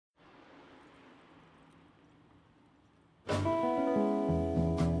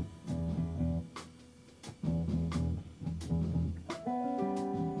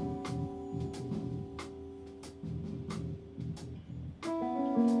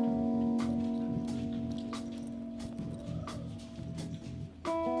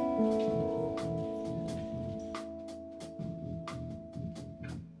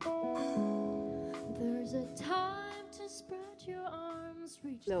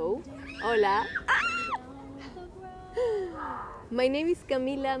Hello, hola. My name is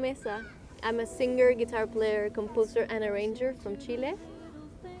Camila Meza. I'm a singer, guitar player, composer and arranger from Chile.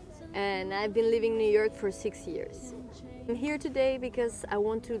 And I've been living in New York for 6 years. I'm here today because I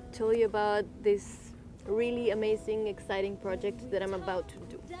want to tell you about this really amazing, exciting project that I'm about to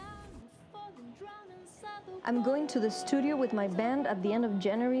do. I'm going to the studio with my band at the end of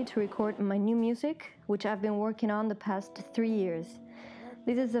January to record my new music, which I've been working on the past 3 years.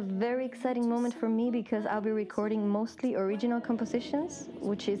 This is a very exciting moment for me because I'll be recording mostly original compositions,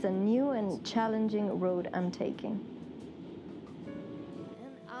 which is a new and challenging road I'm taking.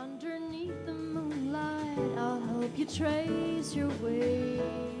 And underneath the moonlight, I'll help you trace your way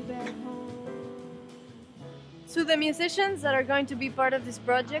back home. So the musicians that are going to be part of this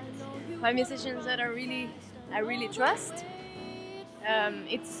project, my musicians that I really trust,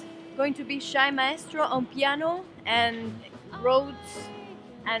 it's going to be Shy Maestro on piano and Rhodes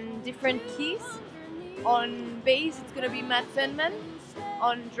and different keys. On bass it's going to be Matt Fenman,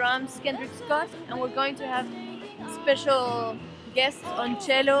 on drums Kendrick Scott, and we're going to have special guests on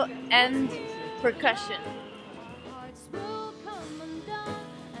cello and percussion. Hearts will come undone,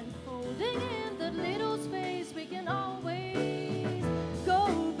 and folding in that little space we can always go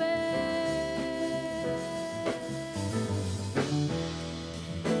back.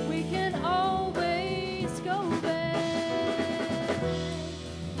 We can always go back.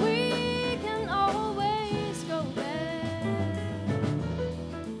 We can always go back.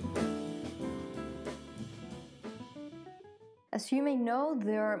 As you may know,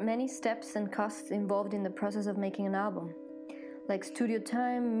 there are many steps and costs involved in the process of making an album, like studio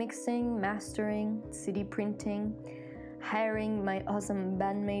time, mixing, mastering, CD printing, hiring my awesome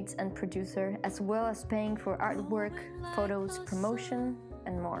bandmates and producer, as well as paying for artwork, photos, promotion,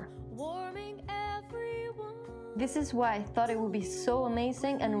 and more. Warming everyone. This is why I thought it would be so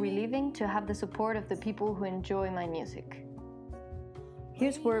amazing and relieving to have the support of the people who enjoy my music.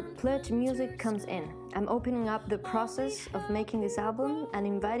 Here's where Pledgemusic comes in. I'm opening up the process of making this album and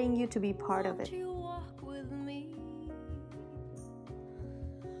inviting you to be part of it.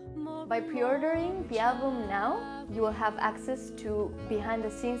 By pre-ordering the album now, you will have access to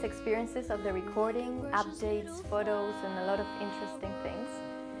behind-the-scenes experiences of the recording, updates, photos, and a lot of interesting things.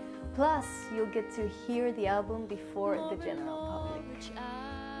 Plus, you'll get to hear the album before the general public.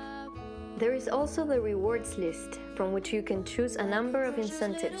 There is also the rewards list, from which you can choose a number of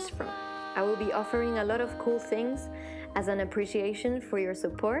incentives from. I will be offering a lot of cool things as an appreciation for your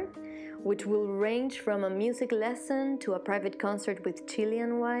support, which will range from a music lesson to a private concert with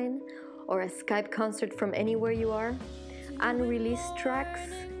Chilean wine, or a Skype concert from anywhere you are, unreleased tracks,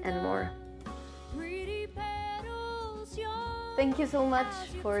 and more. Thank you so much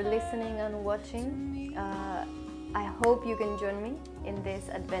for listening and watching. I hope you can join me in this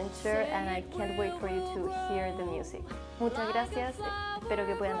adventure and I can't wait for you to hear the music. Muchas gracias, espero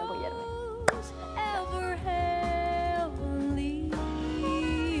que puedan apoyarme.